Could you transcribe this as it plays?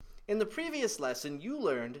In the previous lesson, you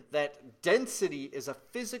learned that density is a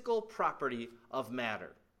physical property of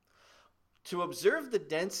matter. To observe the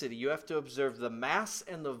density, you have to observe the mass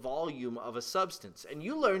and the volume of a substance. And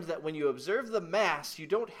you learned that when you observe the mass, you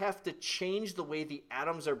don't have to change the way the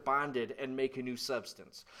atoms are bonded and make a new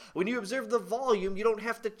substance. When you observe the volume, you don't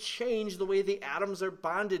have to change the way the atoms are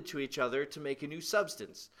bonded to each other to make a new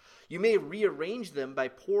substance. You may rearrange them by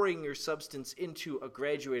pouring your substance into a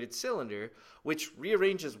graduated cylinder, which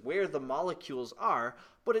rearranges where the molecules are,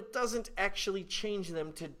 but it doesn't actually change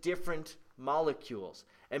them to different molecules.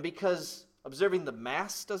 And because observing the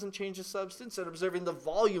mass doesn't change the substance, and observing the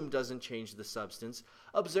volume doesn't change the substance,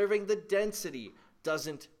 observing the density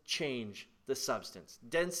doesn't change the substance.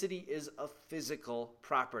 Density is a physical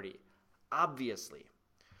property, obviously.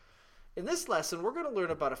 In this lesson, we're going to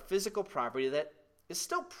learn about a physical property that is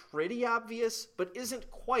still pretty obvious, but isn't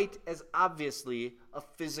quite as obviously a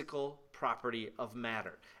physical property of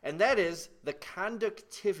matter. And that is the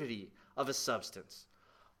conductivity of a substance.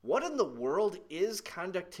 What in the world is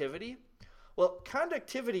conductivity? Well,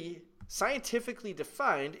 conductivity, scientifically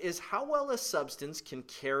defined, is how well a substance can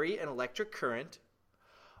carry an electric current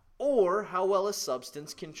or how well a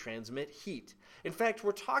substance can transmit heat. In fact,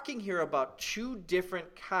 we're talking here about two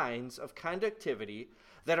different kinds of conductivity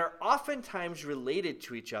that are oftentimes related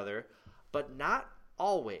to each other, but not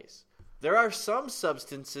always. There are some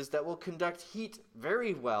substances that will conduct heat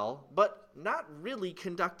very well, but not really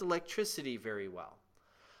conduct electricity very well.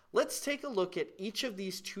 Let's take a look at each of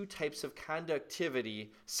these two types of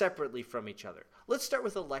conductivity separately from each other. Let's start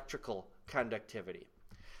with electrical conductivity.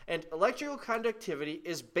 And electrical conductivity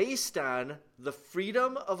is based on the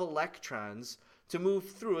freedom of electrons to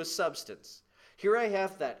move through a substance. Here I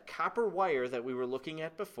have that copper wire that we were looking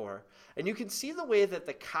at before, and you can see the way that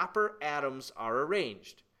the copper atoms are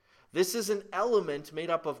arranged. This is an element made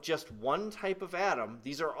up of just one type of atom.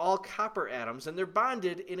 These are all copper atoms, and they're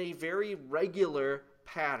bonded in a very regular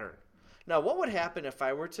pattern. Now, what would happen if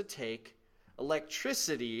I were to take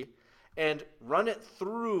electricity and run it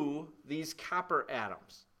through these copper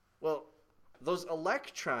atoms? Well, those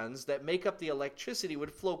electrons that make up the electricity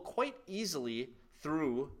would flow quite easily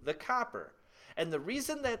through the copper. And the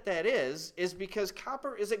reason that is because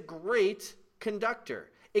copper is a great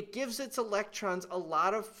conductor. It gives its electrons a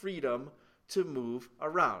lot of freedom to move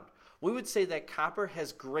around. We would say that copper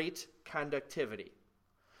has great conductivity.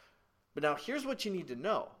 But now here's what you need to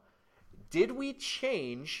know. Did we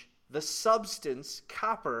change the substance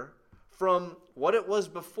copper from what it was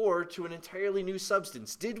before to an entirely new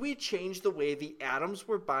substance? Did we change the way the atoms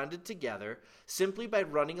were bonded together simply by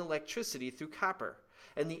running electricity through copper?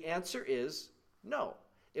 And the answer is no.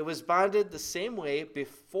 It was bonded the same way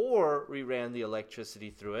before we ran the electricity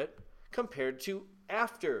through it compared to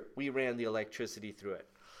after we ran the electricity through it.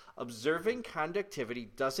 Observing conductivity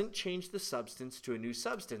doesn't change the substance to a new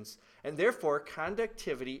substance, and therefore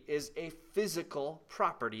conductivity is a physical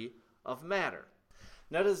property of matter.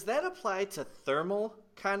 Now, does that apply to thermal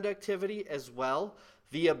conductivity as well?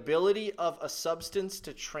 The ability of a substance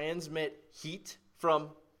to transmit heat from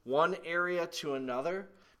one area to another?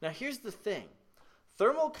 Now, here's the thing.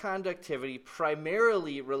 Thermal conductivity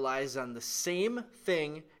primarily relies on the same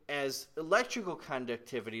thing as electrical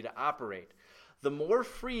conductivity to operate. The more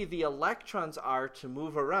free the electrons are to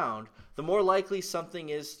move around, the more likely something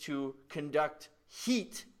is to conduct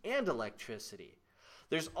heat and electricity.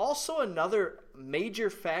 There's also another major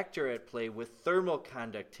factor at play with thermal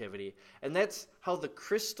conductivity, and that's how the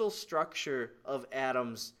crystal structure of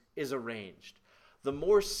atoms is arranged. The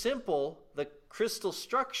more simple the crystal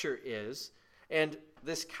structure is, and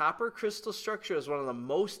this copper crystal structure is one of the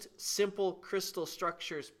most simple crystal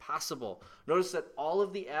structures possible. Notice that all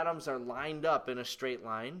of the atoms are lined up in a straight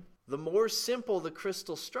line. The more simple the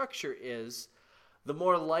crystal structure is, the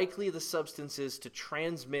more likely the substance is to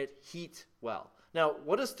transmit heat well. Now,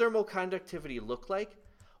 what does thermal conductivity look like?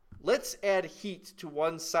 Let's add heat to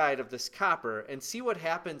one side of this copper and see what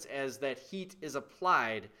happens as that heat is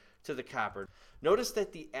applied to the copper. Notice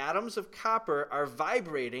that the atoms of copper are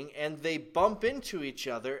vibrating and they bump into each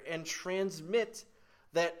other and transmit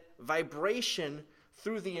that vibration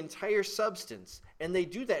through the entire substance. And they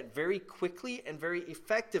do that very quickly and very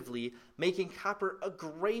effectively, making copper a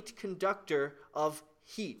great conductor of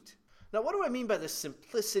heat. Now, what do I mean by the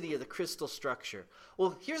simplicity of the crystal structure?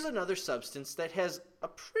 Well, here's another substance that has a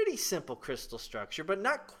pretty simple crystal structure, but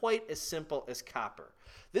not quite as simple as copper.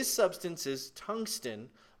 This substance is tungsten,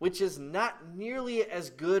 which is not nearly as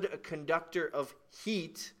good a conductor of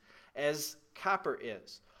heat as copper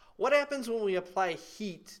is. What happens when we apply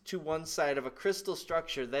heat to one side of a crystal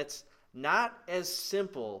structure that's not as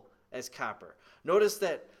simple as copper? Notice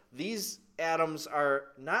that these atoms are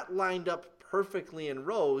not lined up perfectly in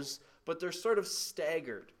rows, but they're sort of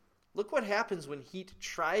staggered. Look what happens when heat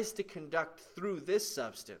tries to conduct through this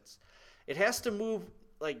substance. It has to move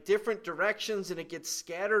like different directions and it gets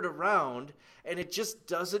scattered around, and it just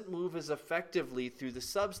doesn't move as effectively through the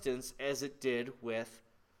substance as it did with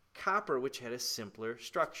copper, which had a simpler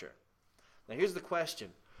structure. Now here's the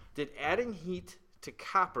question. Did adding heat to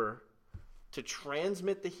copper to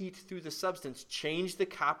transmit the heat through the substance change the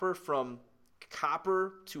copper from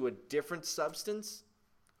copper to a different substance?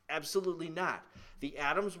 Absolutely not. The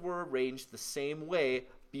atoms were arranged the same way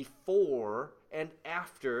before and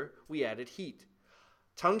after we added heat.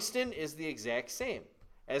 Tungsten is the exact same.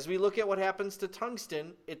 As we look at what happens to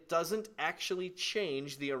tungsten, it doesn't actually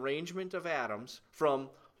change the arrangement of atoms from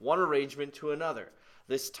one arrangement to another.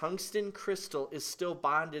 This tungsten crystal is still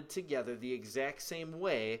bonded together the exact same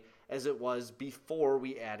way as it was before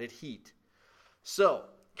we added heat. So,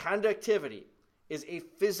 conductivity is a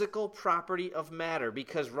physical property of matter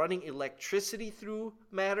because running electricity through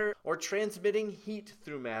matter or transmitting heat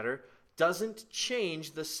through matter doesn't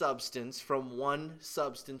change the substance from one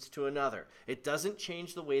substance to another. It doesn't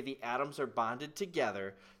change the way the atoms are bonded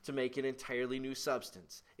together to make an entirely new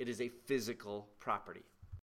substance. It is a physical property.